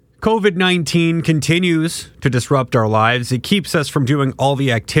COVID-19 continues to disrupt our lives. It keeps us from doing all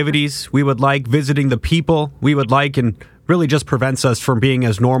the activities we would like, visiting the people we would like, and really just prevents us from being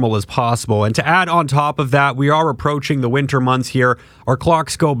as normal as possible. And to add on top of that, we are approaching the winter months here. Our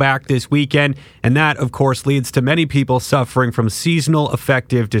clocks go back this weekend, and that, of course, leads to many people suffering from seasonal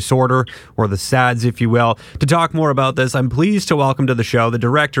affective disorder, or the SADS, if you will. To talk more about this, I'm pleased to welcome to the show the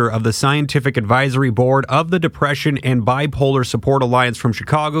director of the Scientific Advisory Board of the Depression and Bipolar Support Alliance from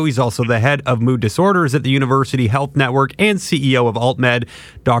Chicago. He's also the head of mood disorders at the University Health Network and CEO of AltMed,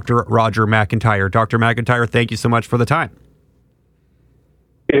 Dr. Roger McIntyre. Dr. McIntyre, thank you so much for the time.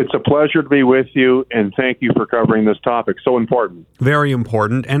 It's a pleasure to be with you, and thank you for covering this topic. So important. Very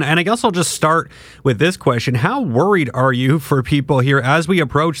important. And I guess I'll just start with this question. How worried are you for people here as we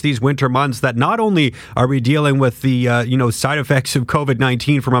approach these winter months that not only are we dealing with the side effects of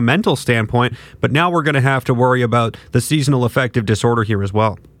COVID-19 from a mental standpoint, but now we're going to have to worry about the seasonal affective disorder here as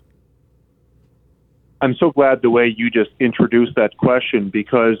well? I'm so glad the way you just introduced that question,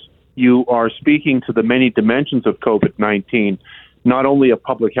 because you are speaking to the many dimensions of COVID-19. Not only a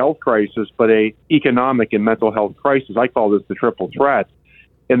public health crisis, but a economic and mental health crisis. I call this the triple threat.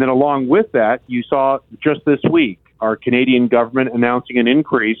 And then along with that, you saw just this week our Canadian government announcing an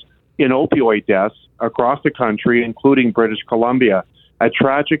increase in opioid deaths across the country, including British Columbia, a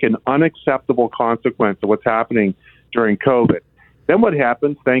tragic and unacceptable consequence of what's happening during COVID. Then what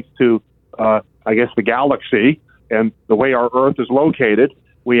happens, thanks to, the galaxy and the way our Earth is located,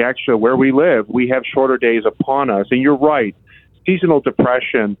 we actually, where we live, we have shorter days upon us. And you're right. Seasonal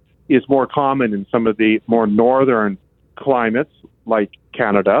depression is more common in some of the more northern climates like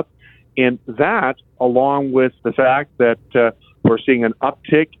Canada. And that, along with the fact that we're seeing an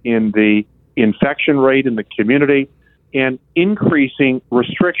uptick in the infection rate in the community and increasing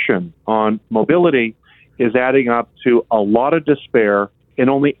restriction on mobility, is adding up to a lot of despair and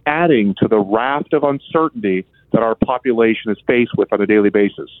only adding to the raft of uncertainty that our population is faced with on a daily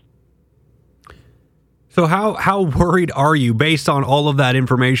basis. So how worried are you based on all of that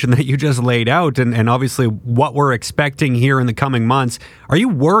information that you just laid out and obviously what we're expecting here in the coming months? Are you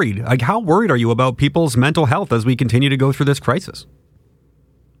worried? Like, how worried are you about people's mental health as we continue to go through this crisis?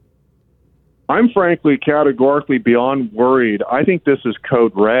 I'm frankly categorically beyond worried. I think this is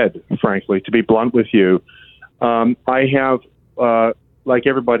code red, frankly, to be blunt with you. I have, like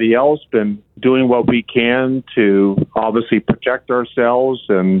everybody else, been doing what we can to obviously protect ourselves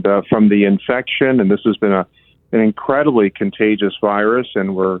and from the infection. And this has been an incredibly contagious virus,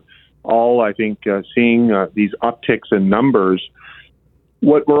 and we're all, I think, seeing these upticks in numbers.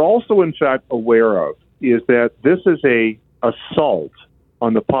 What we're also, in fact, aware of is that this is a assault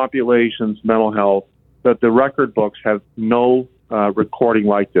on the population's mental health that the record books have no recording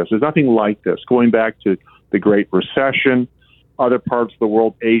like this. There's nothing like this. Going back to the Great Recession, other parts of the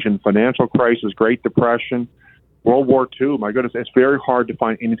world, Asian financial crisis, Great Depression, World War II. My goodness, it's very hard to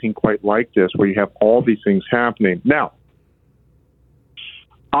find anything quite like this where you have all these things happening. Now,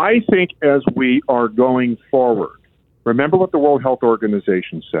 I think as we are going forward, remember what the World Health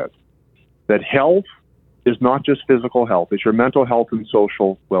Organization said, that health is not just physical health, it's your mental health and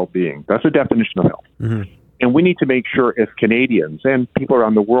social well-being. That's the definition of health. Mm-hmm. And we need to make sure as Canadians and people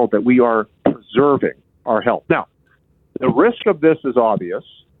around the world that we are preserving our health. Now, the risk of this is obvious.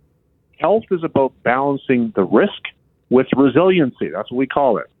 Health is about balancing the risk with resiliency. That's what we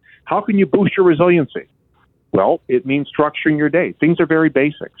call it. How can you boost your resiliency? Well, it means structuring your day. Things are very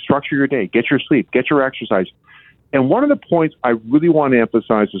basic. Structure your day. Get your sleep. Get your exercise. And one of the points I really want to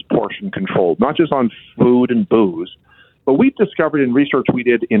emphasize is portion control, not just on food and booze, but we've discovered in research we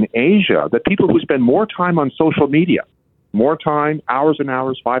did in Asia that people who spend more time on social media, more time, hours and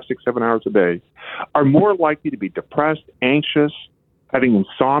hours, 5, 6, 7 hours a day, are more likely to be depressed, anxious, having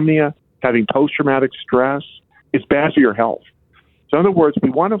insomnia, having post-traumatic stress. It's bad for your health. So in other words, we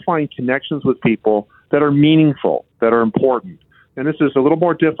want to find connections with people that are meaningful, that are important. And this is a little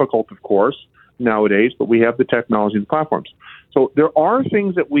more difficult, of course, nowadays, but we have the technology and platforms. So there are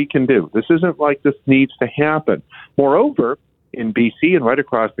things that we can do. This isn't like this needs to happen. Moreover, in BC and right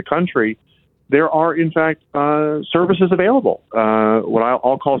across the country, there are, in fact, services available, what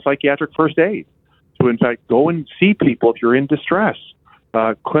I'll call psychiatric first aid, to, in fact, go and see people if you're in distress.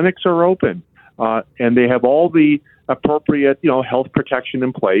 Clinics are open, and they have all the appropriate, health protection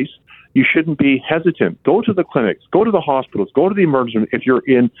in place. You shouldn't be hesitant. Go to the clinics, go to the hospitals, go to the emergency room if you're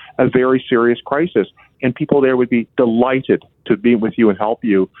in a very serious crisis, and people there would be delighted to be with you and help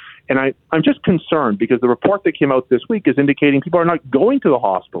you. And I'm just concerned because the report that came out this week is indicating people are not going to the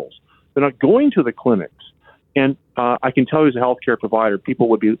hospitals. They're not going to the clinics. And I can tell you as a healthcare provider, people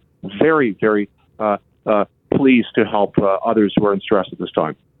would be very, very pleased to help others who are in stress at this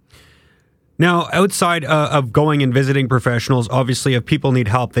time. Now, outside of going and visiting professionals, obviously, if people need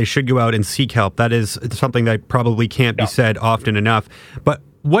help, they should go out and seek help. That is something that probably can't be said often enough. But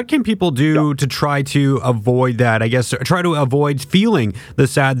what can people do to try to avoid that? I guess try to avoid feeling the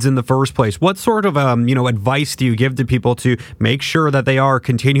SADS in the first place. What sort of advice do you give to people to make sure that they are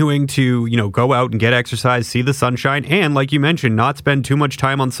continuing to go out and get exercise, see the sunshine, and like you mentioned, not spend too much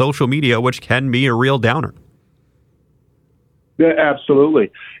time on social media, which can be a real downer? Yeah,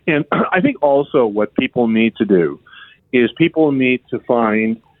 absolutely. And I think also what people need to do is people need to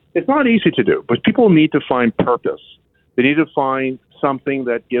find, it's not easy to do, but people need to find purpose. They need to find something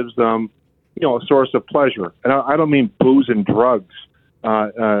that gives them, a source of pleasure. And I don't mean booze and drugs.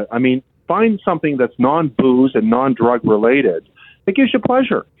 I mean, find something that's non-booze and non-drug related that gives you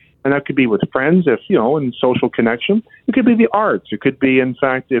pleasure. And that could be with friends, in social connection. It could be the arts. It could be, in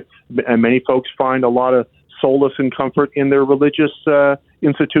fact, and many folks find a lot of solace and comfort in their religious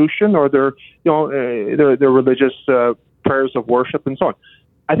institution or their religious prayers of worship and so on.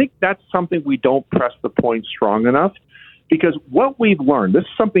 I think that's something we don't press the point strong enough, because what we've learned, this is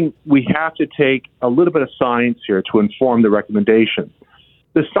something we have to take a little bit of science here to inform the recommendation.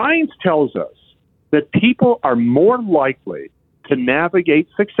 The science tells us that people are more likely to navigate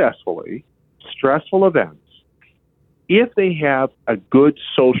successfully stressful events if they have a good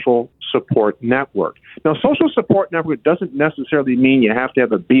social support network. Now, social support network doesn't necessarily mean you have to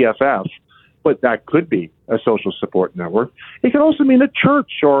have a BFF, but that could be a social support network. It can also mean a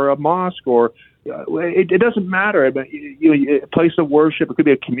church or a mosque or it doesn't matter. A place of worship, it could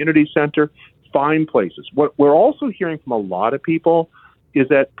be a community center. Find places. What we're also hearing from a lot of people is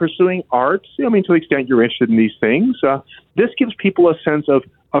that pursuing arts, to the extent you're interested in these things, this gives people a sense of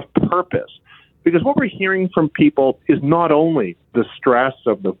purpose. Because what we're hearing from people is not only the stress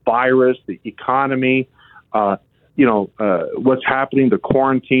of the virus, the economy, what's happening, the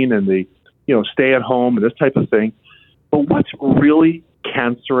quarantine and the stay at home and this type of thing, but what's really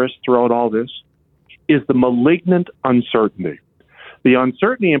cancerous throughout all this is the malignant uncertainty. The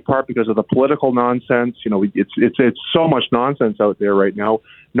uncertainty in part because of the political nonsense. It's so much nonsense out there right now.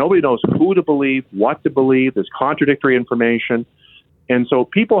 Nobody knows who to believe, what to believe. There's contradictory information. And so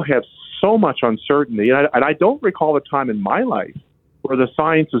people have so much uncertainty. And I don't recall a time in my life where the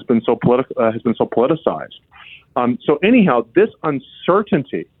science has been so politicized. So anyhow, this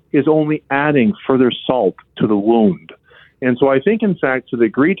uncertainty is only adding further salt to the wound. And so I think, in fact, to the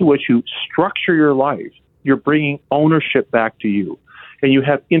degree to which you structure your life, you're bringing ownership back to you. And you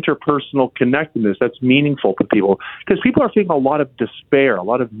have interpersonal connectedness that's meaningful to people. Because people are feeling a lot of despair, a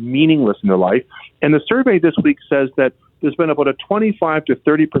lot of meaningless in their life. And the survey this week says that there's been about a 25 to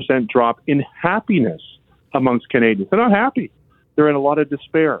 30% drop in happiness amongst Canadians. They're not happy. They're in a lot of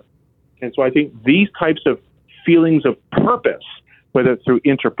despair. And so I think these types of feelings of purpose, whether it's through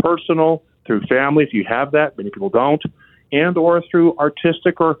interpersonal, through family, if you have that, many people don't, and or through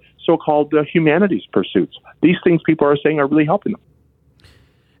artistic or so-called humanities pursuits. These things people are saying are really helping them.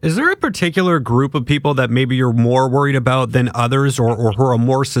 Is there a particular group of people that maybe you're more worried about than others or who are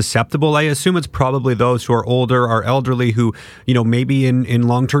more susceptible? I assume it's probably those who are older, are elderly, who, maybe in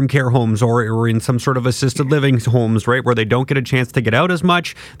long-term care homes or in some sort of assisted living homes, right, where they don't get a chance to get out as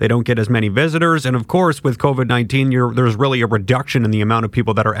much, they don't get as many visitors. And of course, with COVID-19, there's really a reduction in the amount of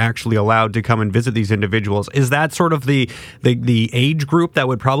people that are actually allowed to come and visit these individuals. Is that sort of the age group that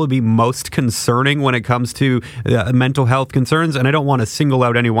would probably be most concerning when it comes to mental health concerns? And I don't want to single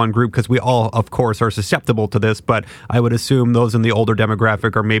out any one group because we all, of course, are susceptible to this, but I would assume those in the older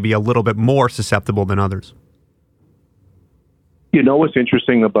demographic are maybe a little bit more susceptible than others. What's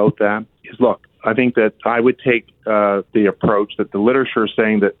interesting about that is, look, I think that I would take the approach that the literature is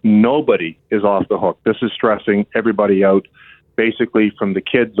saying that nobody is off the hook. This is stressing everybody out, basically from the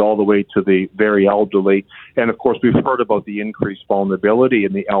kids all the way to the very elderly. And of course, we've heard about the increased vulnerability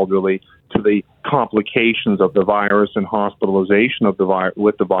in the elderly to the complications of the virus and hospitalization of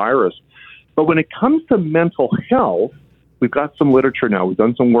with the virus. But when it comes to mental health, we've got some literature now. We've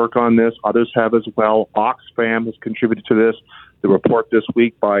done some work on this. Others have as well. Oxfam has contributed to this. The report this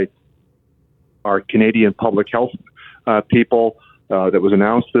week by our Canadian public health people that was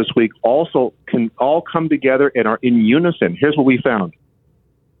announced this week also can all come together and are in unison. Here's what we found.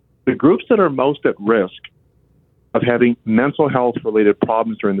 The groups that are most at risk of having mental health related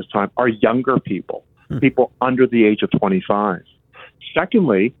problems during this time are younger people, people under the age of 25.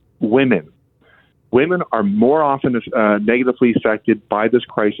 Secondly, women. Women are more often negatively affected by this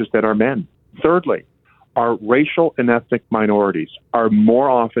crisis than are men. Thirdly, our racial and ethnic minorities are more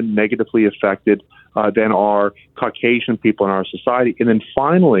often negatively affected than are Caucasian people in our society. And then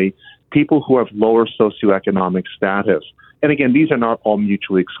finally, people who have lower socioeconomic status. And again, these are not all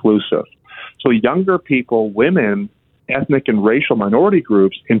mutually exclusive. So younger people, women, ethnic and racial minority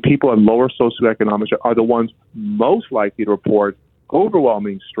groups, and people in lower socioeconomic are the ones most likely to report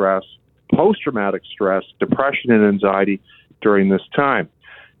overwhelming stress, post-traumatic stress, depression, and anxiety during this time.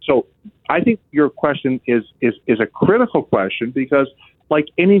 So I think your question is a critical question because, like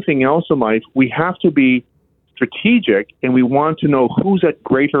anything else in life, we have to be strategic and we want to know who's at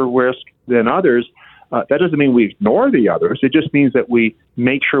greater risk than others. That doesn't mean we ignore the others. It just means that we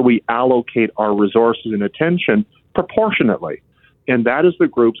make sure we allocate our resources and attention proportionately. And that is the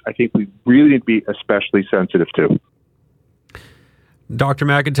groups I think we really need to be especially sensitive to. Dr.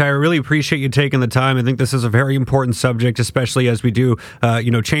 McIntyre, really appreciate you taking the time. I think this is a very important subject, especially as we do,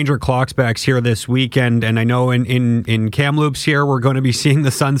 change our clocks back here this weekend. And I know in Kamloops here, we're going to be seeing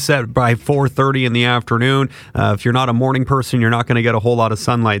the sunset by 4:30 in the afternoon. If you're not a morning person, you're not going to get a whole lot of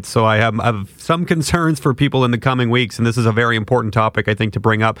sunlight. So I have some concerns for people in the coming weeks. And this is a very important topic, I think, to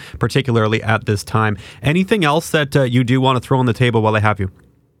bring up, particularly at this time. Anything else that you do want to throw on the table while I have you?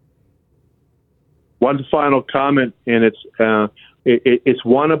 One final comment, and it's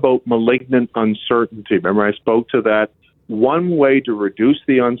one about malignant uncertainty. Remember, I spoke to that. One way to reduce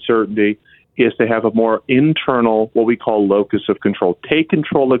the uncertainty is to have a more internal, what we call locus of control. Take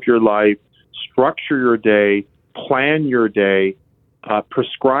control of your life, structure your day, plan your day,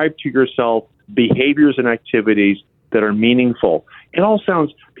 prescribe to yourself behaviors and activities that are meaningful. It all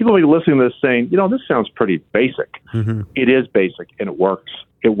sounds, people will be listening to this saying, this sounds pretty basic. Mm-hmm. It is basic, and it works.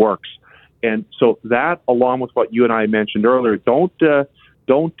 It works. And so that, along with what you and I mentioned earlier, don't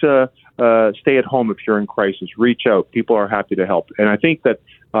stay at home if you're in crisis. Reach out. People are happy to help. And I think that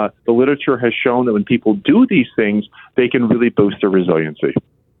the literature has shown that when people do these things, they can really boost their resiliency.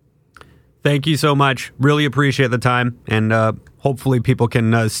 Thank you so much. Really appreciate the time. And hopefully people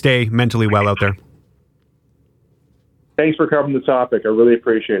can stay mentally well out there. Thanks for covering the topic. I really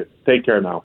appreciate it. Take care now.